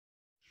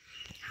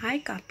Hi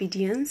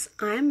Carpedians,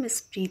 I am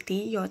Miss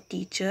Preeti, your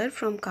teacher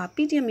from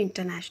Carpedium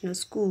International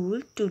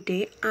School.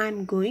 Today I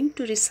am going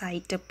to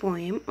recite a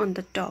poem on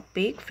the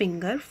topic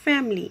finger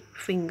family.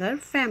 Finger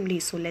family.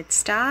 So let's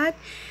start.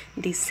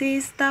 This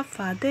is the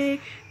father,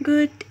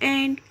 good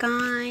and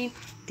kind.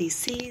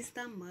 This is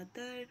the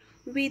mother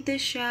with a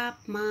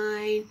sharp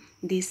mind.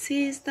 This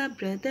is the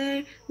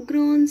brother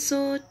grown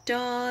so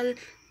tall.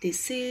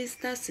 This is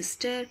the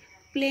sister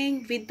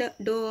playing with the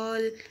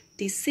doll.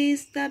 This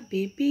is the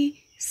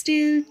baby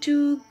still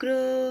to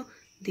grow.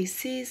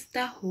 This is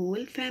the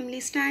whole family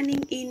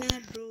standing in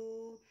a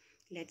row.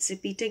 Let's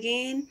repeat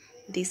again.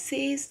 This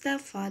is the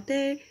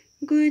father,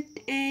 good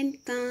and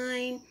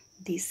kind.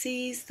 This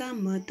is the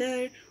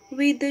mother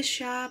with a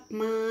sharp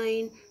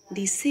mind.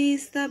 This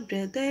is the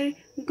brother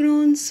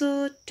grown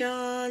so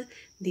tall.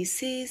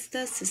 This is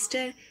the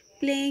sister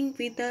playing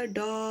with a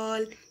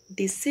doll.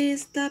 This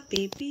is the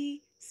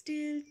baby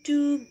still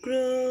to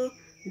grow.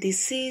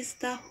 This is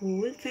the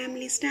whole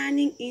family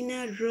standing in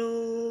a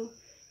row.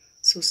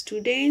 So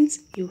students,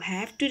 you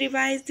have to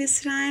revise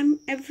this rhyme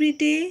every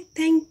day.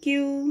 Thank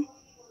you.